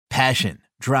Passion,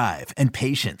 drive, and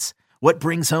patience. What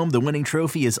brings home the winning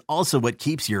trophy is also what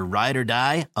keeps your ride or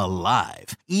die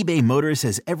alive. eBay Motors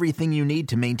has everything you need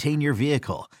to maintain your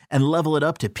vehicle and level it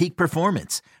up to peak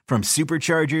performance, from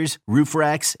superchargers, roof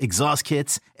racks, exhaust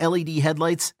kits, LED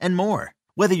headlights, and more.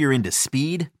 Whether you're into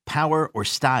speed, power, or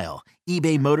style,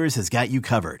 eBay Motors has got you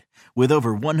covered. With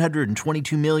over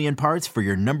 122 million parts for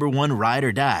your number one ride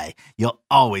or die, you'll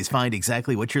always find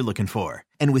exactly what you're looking for.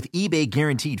 And with eBay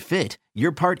Guaranteed Fit,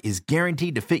 your part is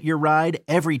guaranteed to fit your ride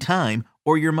every time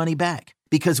or your money back.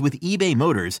 Because with eBay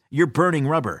Motors, you're burning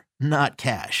rubber, not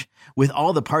cash. With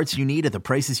all the parts you need at the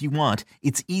prices you want,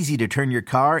 it's easy to turn your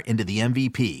car into the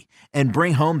MVP and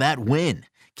bring home that win.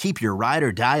 Keep your ride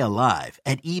or die alive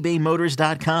at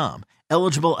ebaymotors.com.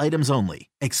 Eligible items only.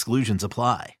 Exclusions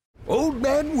apply. Old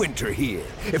Man Winter here.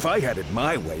 If I had it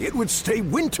my way, it would stay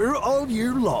winter all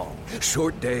year long.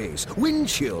 Short days, wind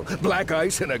chill, black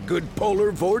ice, and a good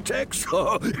polar vortex.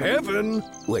 Oh, heaven.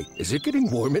 Wait, is it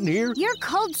getting warm in here? Your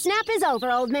cold snap is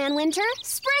over, Old Man Winter.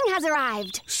 Spring has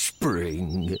arrived.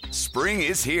 Spring. Spring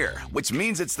is here, which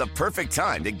means it's the perfect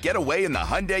time to get away in the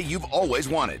Hyundai you've always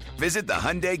wanted. Visit the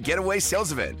Hyundai Getaway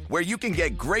Sales Event, where you can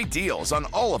get great deals on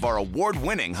all of our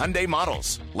award-winning Hyundai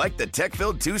models, like the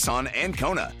tech-filled Tucson and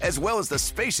Kona, as well as the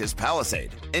spacious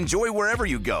Palisade. Enjoy wherever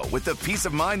you go with the peace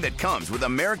of mind that comes with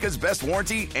America's best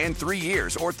warranty and 3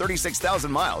 years or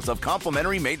 36,000 miles of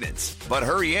complimentary maintenance. But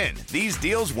hurry in, these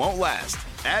deals won't last.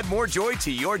 Add more joy to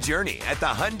your journey at the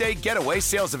Hyundai Getaway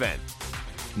Sales Event.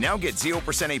 Now get 0%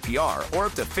 APR or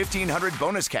up to $1,500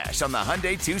 bonus cash on the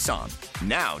Hyundai Tucson.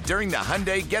 Now, during the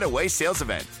Hyundai Getaway Sales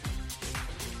Event.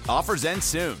 Offers end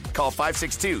soon. Call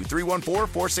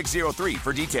 562-314-4603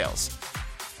 for details.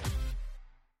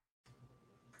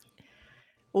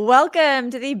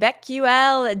 Welcome to the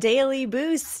BetQL Daily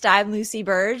Boost. I'm Lucy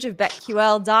Burge of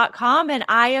BetQL.com, and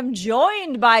I am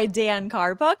joined by Dan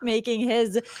Karpuk making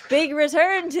his big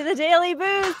return to the Daily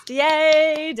Boost.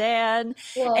 Yay, Dan.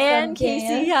 Welcome, and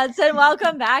Casey Hudson.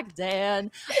 Welcome back, Dan.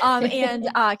 And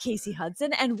Casey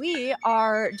Hudson. And we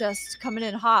are just coming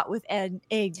in hot with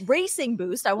a racing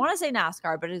boost. I want to say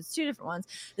NASCAR, but it's two different ones.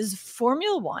 This is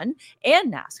Formula One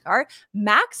and NASCAR.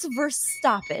 Max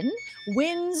Verstappen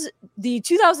wins the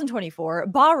 2024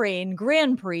 Bahrain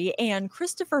Grand Prix, and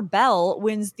Christopher Bell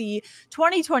wins the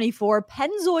 2024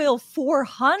 Pennzoil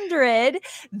 400.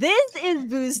 This is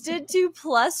boosted to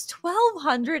plus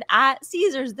 1,200 at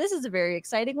Caesars. This is a very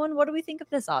exciting one. What do we think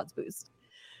of this odds boost?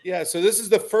 Yeah, so this is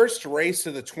the first race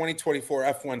of the 2024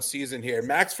 F1 season here.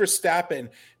 Max Verstappen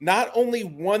not only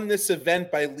won this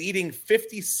event by leading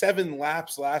 57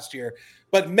 laps last year,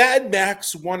 but Mad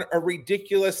Max won a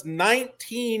ridiculous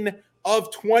 19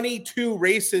 of 22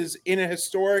 races in a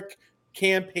historic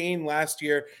campaign last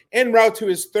year, en route to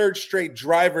his third straight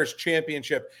drivers'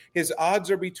 championship. His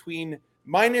odds are between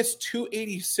minus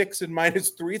 286 and minus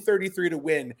 333 to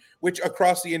win, which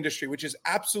across the industry, which is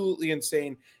absolutely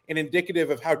insane and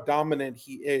indicative of how dominant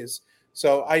he is.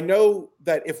 So I know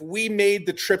that if we made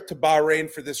the trip to Bahrain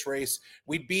for this race,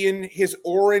 we'd be in his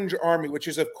Orange Army, which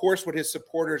is, of course, what his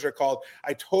supporters are called.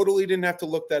 I totally didn't have to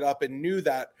look that up and knew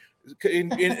that.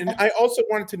 And I also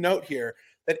wanted to note here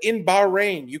that in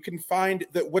Bahrain, you can find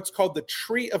what's called the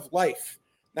Tree of Life.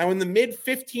 Now, in the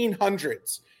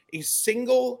mid-1500s, a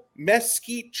single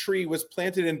mesquite tree was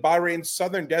planted in Bahrain's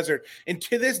southern desert. And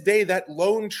to this day, that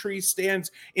lone tree stands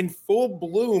in full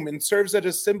bloom and serves as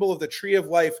a symbol of the Tree of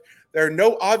Life. There are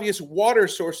no obvious water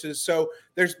sources, so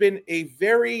there's been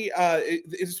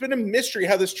it's been a mystery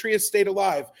how this tree has stayed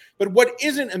alive. But what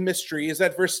isn't a mystery is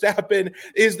that Verstappen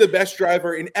is the best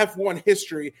driver in F1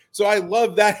 history, so I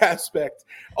love that aspect.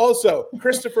 Also,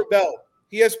 Christopher Bell,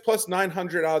 he has plus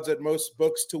 900 odds at most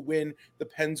books to win the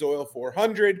Pennzoil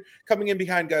 400, coming in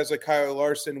behind guys like Kyle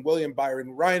Larson, William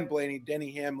Byron, Ryan Blaney,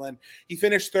 Denny Hamlin. He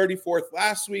finished 34th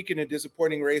last week in a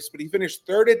disappointing race, but he finished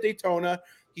third at Daytona.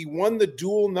 He won the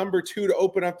dual number 2 to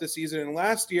open up the season. And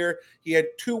last year, he had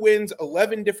 2 wins,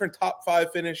 11 different top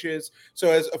 5 finishes.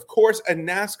 So as, of course, a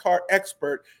NASCAR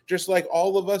expert, just like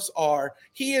all of us are,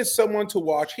 he is someone to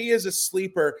watch. He is a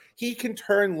sleeper. He can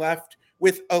turn left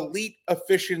with elite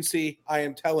efficiency, I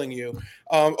am telling you.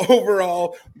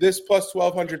 Overall, this plus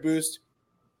 1,200 boost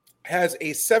has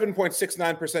a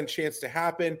 7.69% chance to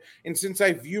happen. And since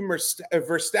I view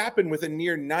Verstappen with a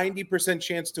near 90%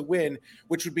 chance to win,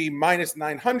 which would be minus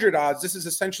 900 odds, this is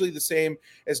essentially the same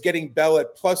as getting Bell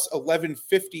at plus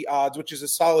 1150 odds, which is a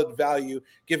solid value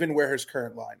given where his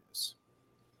current line is.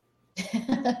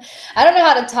 I don't know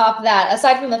how to top that.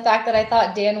 Aside from the fact that I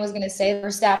thought Dan was going to say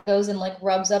Verstappen goes and like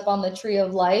rubs up on the tree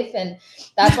of life, and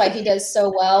that's why he does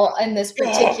so well in this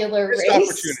particular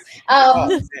race.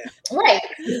 Right.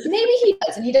 Maybe he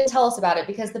does, and he doesn't tell us about it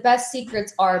because the best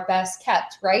secrets are best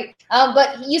kept, right?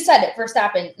 But you said it,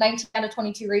 Verstappen, 19 out of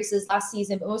 22 races last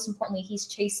season, but most importantly, he's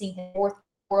chasing his fourth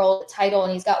world title,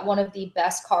 and he's got one of the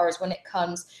best cars when it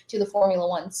comes to the Formula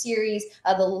One series,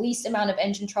 the least amount of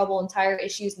engine trouble and tire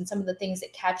issues and some of the things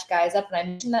that catch guys up. And I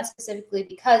mentioned that specifically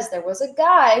because there was a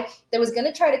guy that was going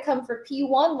to try to come for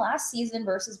P1 last season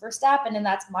versus Verstappen, and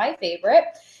that's my favorite,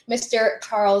 Mr.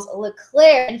 Charles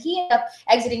Leclerc. And he ended up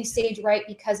exiting stage right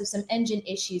because of some engine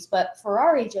issues, but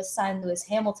Ferrari just signed Lewis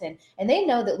Hamilton, and they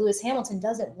know that Lewis Hamilton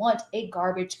doesn't want a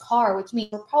garbage car, which means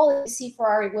we'll probably see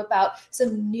Ferrari whip out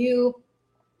some new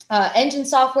engine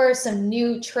software, some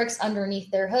new tricks underneath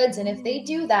their hoods. And if they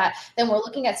do that, then we're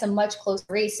looking at some much closer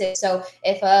races. So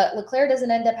if Leclerc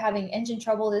doesn't end up having engine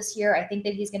trouble this year, I think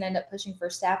that he's going to end up pushing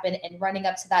Verstappen and running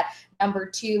up to that number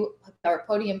 2 or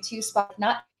podium 2 spot,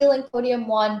 not feeling podium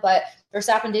 1, but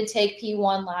Verstappen did take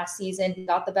P1 last season. He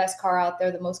got the best car out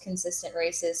there, the most consistent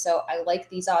races. So I like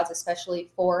these odds, especially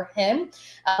for him.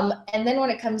 And then when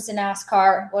it comes to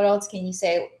NASCAR, what else can you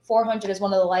say? 400 is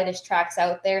one of the lightest tracks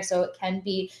out there, so it can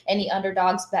be any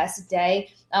underdog's best day.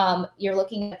 You're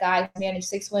looking at a guy who managed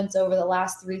 6 wins over the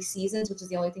last 3 seasons, which is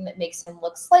the only thing that makes him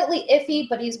look slightly iffy,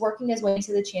 but he's working his way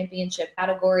into the championship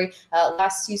category.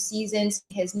 Last 2 seasons,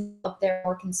 he's up there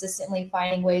more consistently,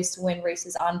 finding ways to win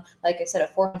races on, like I said, a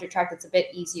 400 track that's a bit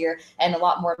easier and a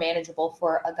lot more manageable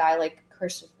for a guy like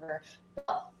Christopher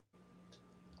Bell.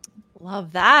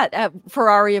 Love that.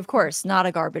 Ferrari, of course, not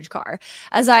a garbage car.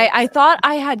 As I thought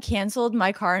I had canceled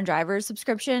my car and driver's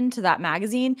subscription to that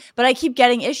magazine, but I keep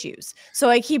getting issues. So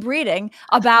I keep reading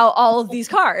about all of these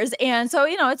cars. And so,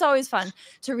 it's always fun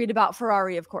to read about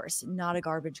Ferrari, of course, not a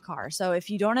garbage car. So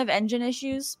if you don't have engine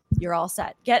issues, you're all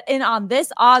set. Get in on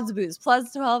this odds boost,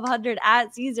 plus 1,200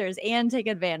 at Caesars, and take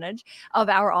advantage of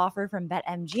our offer from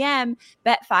BetMGM.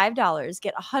 Bet $5,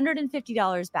 get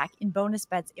 $150 back in bonus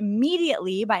bets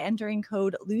immediately by entering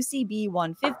code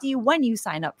LucyB150 when you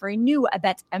sign up for a new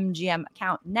BetMGM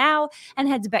account now, and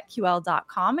head to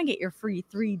BetQL.com and get your free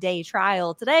 3-day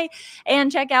trial today, and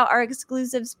check out our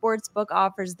exclusive sportsbook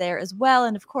offers there as well.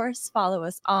 And of course, follow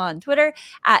us on Twitter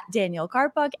at Daniel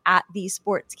Karpuk, at The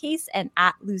Sports Case, and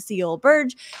at Lucille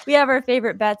Burge. We have our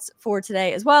favorite bets for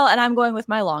today as well, and I'm going with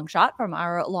my long shot from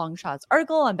our long shots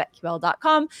article on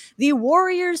BetQL.com. The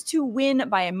Warriors to win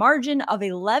by a margin of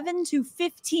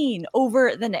 11-15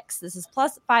 over the Knicks. This is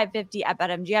plus 550 at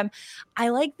BetMGM. I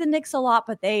like the Knicks a lot,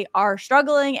 but they are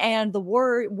struggling, and the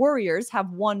Warriors have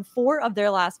won 4 of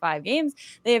their last 5 games.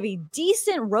 They have a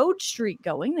decent road streak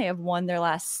going. They have won their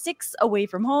last 6 away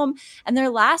from home, and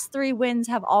their last 3 wins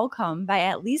have all come by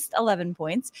at least 11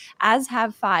 points, as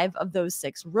have 5 of those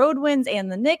 6 road wins.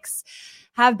 And the Knicks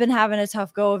have been having a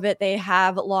tough go of it. They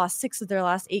have lost 6 of their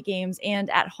last 8 games, and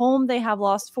at home they have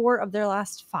lost 4 of their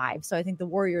last 5. So I think the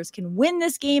Warriors can win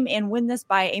this game and win this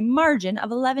by a margin of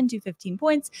 11-15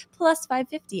 points, plus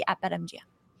 550 at BetMGM.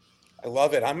 I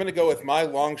love it. I'm going to go with my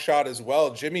long shot as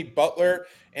well. Jimmy Butler,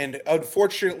 and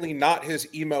unfortunately not his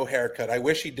emo haircut. I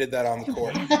wish he did that on the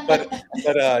court.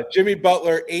 But Jimmy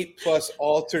Butler, 8+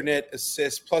 alternate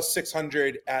assists, plus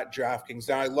 600 at DraftKings.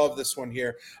 Now, I love this one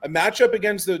here. A matchup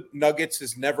against the Nuggets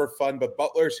is never fun, but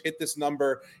Butler's hit this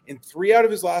number in 3 out of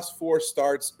his last 4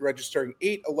 starts, registering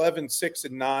 8, 11, 6,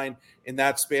 and 9 in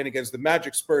that span against the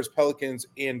Magic, Spurs, Pelicans,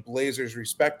 and Blazers,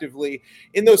 respectively.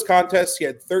 In those contests, he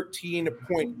had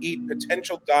 13.8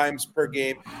 potential dimes per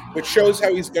game, which shows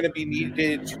how he's going to be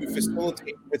needed to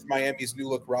facilitate with Miami's new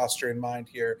look roster in mind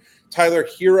here. Tyler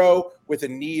Hero with a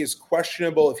knee is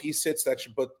questionable. If he sits, that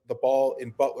should put the ball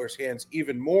in Butler's hands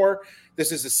even more.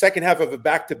 This is the second half of a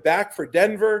back-to-back for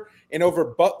Denver, and over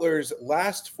Butler's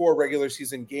last 4 regular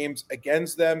season games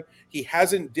against them, he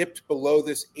hasn't dipped below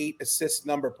this 8 assist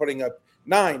number, putting up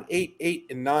 9, 8, 8,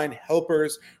 and 9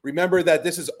 helpers. Remember that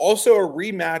this is also a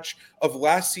rematch of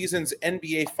last season's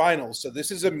NBA Finals. So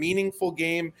this is a meaningful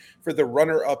game for the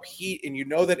runner-up Heat. And you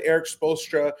know that Eric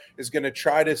Spoelstra is going to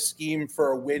try to scheme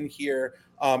for a win here,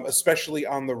 especially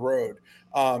on the road.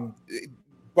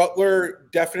 Butler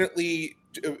definitely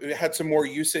had some more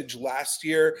usage last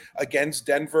year against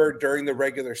Denver during the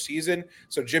regular season.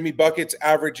 So Jimmy Buckets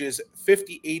averages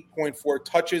 58.4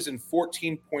 touches and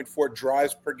 14.4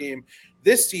 drives per game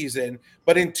this season.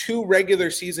 But in 2 regular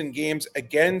season games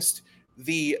against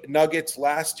the Nuggets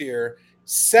last year,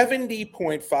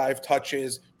 70.5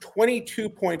 touches,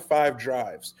 22.5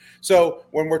 drives. So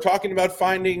when we're talking about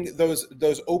finding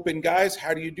those open guys,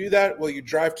 how do you do that? Well, you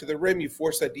drive to the rim, you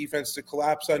force that defense to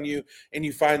collapse on you, and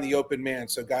you find the open man.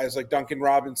 So guys like Duncan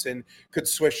Robinson could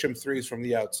swish some threes from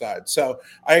the outside. So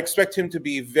I expect him to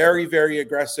be very, very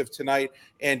aggressive tonight,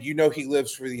 and he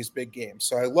lives for these big games.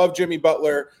 So I love Jimmy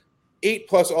Butler,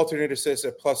 8+ alternate assists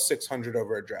at plus 600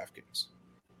 over at DraftKings.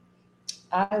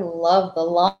 I love the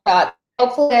long shot.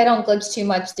 Hopefully I don't glitch too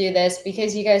much through this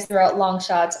because you guys throw out long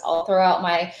shots. I'll throw out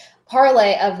my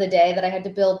parlay of the day that I had to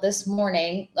build this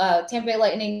morning. Tampa Bay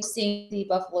Lightning seeing the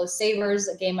Buffalo Sabres,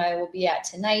 a game I will be at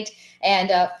tonight. And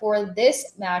for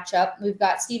this matchup, we've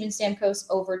got Steven Stamkos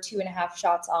over 2.5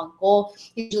 shots on goal.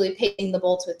 He's usually pacing the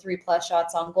Bolts with 3+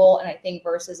 shots on goal. And I think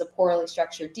versus a poorly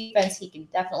structured defense, he can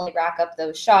definitely rack up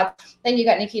those shots. Then you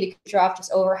got Nikita Kucherov,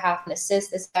 just over half an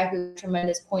assist. This guy who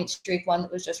tremendous point streak, one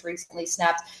that was just recently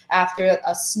snapped after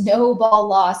a snowball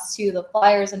loss to the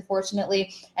Flyers,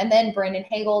 unfortunately. And then Brandon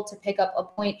Hagel to pick up a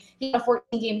point. He had a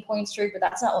 14-game point streak, but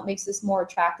that's not what makes this more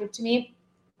attractive to me.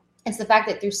 It's the fact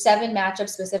that through 7 matchups,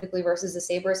 specifically versus the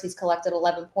Sabres, he's collected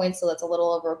 11 points, so that's a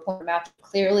little over a point per matchup,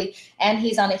 clearly. And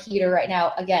he's on a heater right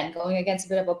now, again, going against a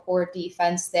bit of a poor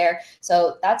defense there.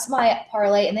 So that's my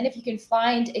parlay. And then if you can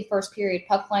find a first period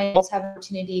puck line, you'll have an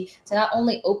opportunity to not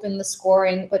only open the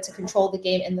scoring, but to control the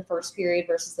game in the first period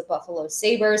versus the Buffalo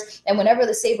Sabres. And whenever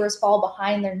the Sabres fall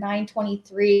behind, they're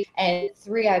 9-23-3,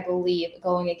 I believe,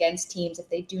 going against teams if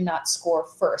they do not score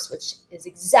first, which is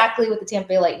exactly what the Tampa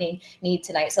Bay Lightning need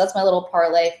tonight. So that's my little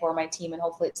parlay for my team, and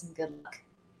hopefully it's some good luck.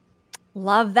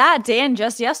 Love that, Dan.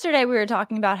 Just yesterday, we were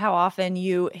talking about how often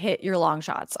you hit your long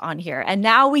shots on here, and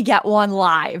now we get one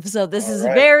live. So this is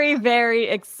very, very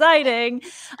exciting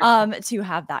to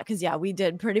have that. Because we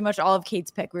did pretty much all of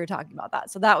Kate's pick. We were talking about that,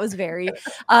 so that was very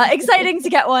exciting to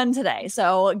get one today.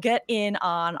 So get in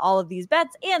on all of these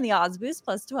bets and the odds boost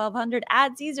plus 1,200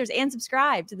 ad Caesars, and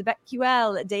subscribe to the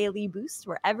BetQL Daily Boost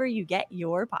wherever you get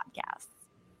your podcasts.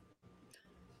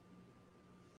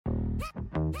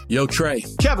 Yo, Trey.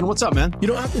 Kevin, what's up, man?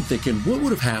 I've been thinking, what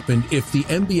would have happened if the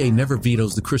NBA never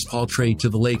vetoes the Chris Paul trade to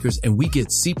the Lakers and we get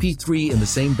CP3 in the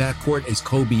same backcourt as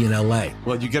Kobe in LA?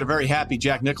 Well, you get a very happy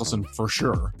Jack Nicholson, for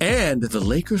sure. And the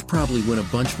Lakers probably win a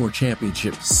bunch more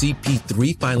championships.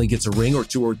 CP3 finally gets a ring or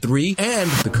 2 or 3, and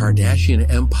the Kardashian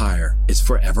empire is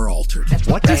forever altered.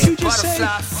 What did you just say?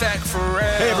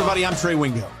 Hey, everybody, I'm Trey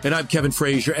Wingo. And I'm Kevin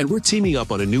Frazier, and we're teaming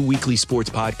up on a new weekly sports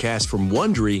podcast from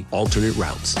Wondery, Alternate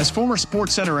Routes. As former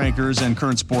Sports Center anchors and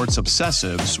current sports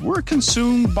obsessives, we're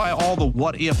consumed by all the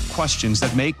what-if questions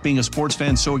that make being a sports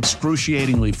fan so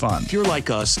excruciatingly fun. If you're like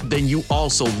us, then you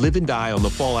also live and die on the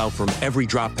fallout from every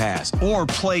drop pass. Or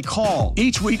play call.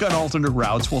 Each week on Alternate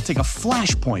Routes, we'll take a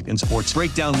flashpoint in sports,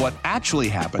 break down what actually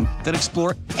happened, then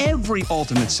explore every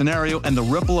alternate scenario and the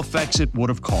ripple effects it would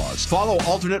have caused. Follow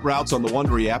Alternate Routes on the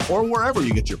Wondery app or wherever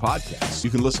you get your podcasts. You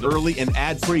can listen early and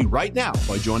ad-free right now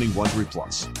by joining Wondery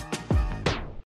Plus.